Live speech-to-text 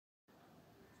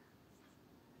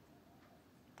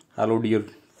Hello dear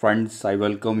friends, I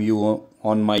welcome you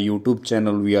on my YouTube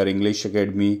channel We Are English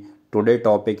Academy. Today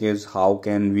topic is how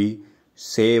can we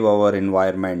save our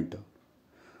environment.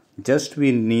 Just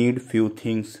we need few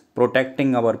things.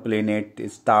 Protecting our planet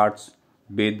starts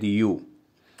with you.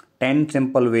 10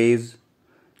 simple ways,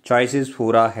 choices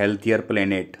for a healthier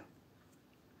planet.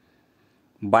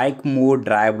 Bike more,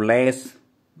 drive less,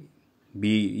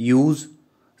 we use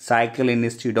cycle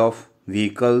instead of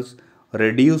vehicles,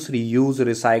 reduce, reuse,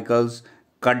 recycles,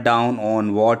 cut down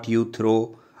on what you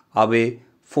throw away,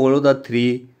 follow the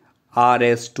 3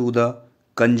 Rs to the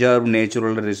conserve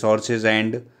natural resources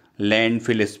and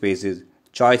landfill spaces.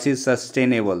 Choices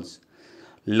sustainables.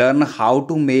 Learn how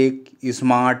to make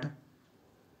smart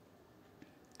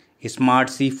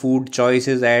seafood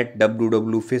choices at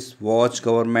WW Fish. Watch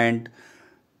government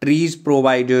trees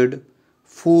provided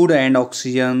food and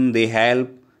oxygen. They help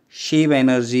save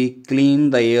energy, clean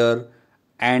the air,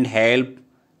 and help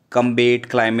combat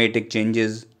climatic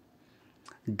changes.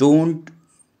 Don't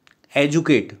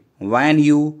educate when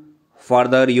you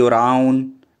further your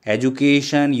own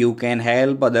education. You can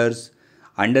help others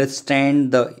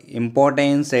understand the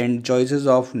importance and choices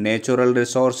of natural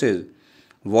resources.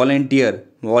 Volunteer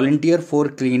for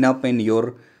cleanup in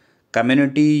your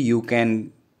community. You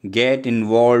can get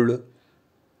involved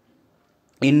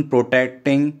in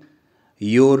protecting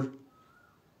your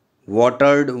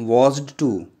watered washed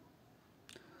to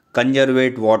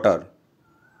conserve water.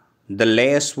 The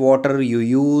less water you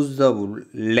use, the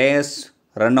less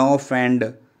runoff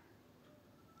and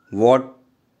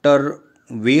water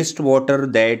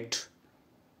wastewater that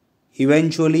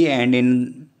eventually end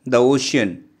in the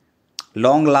ocean.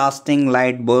 Long lasting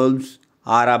light bulbs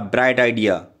are a bright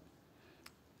idea.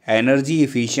 Energy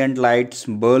efficient lights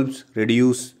bulbs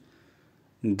reduce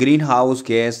greenhouse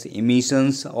gas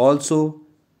emissions. Also,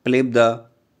 flip the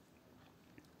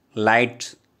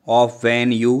lights off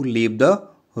when you leave the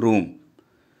room.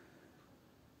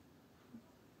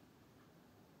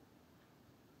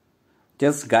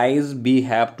 Just guys, we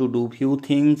have to do few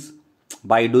things.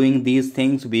 By doing these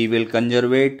things, we will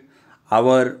conserve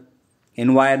our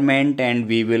environment and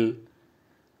we will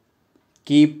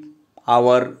keep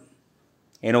our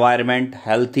environment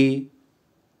healthy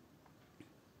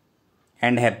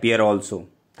and happier also.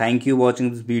 Thank you for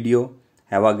watching this video.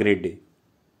 Have a great day.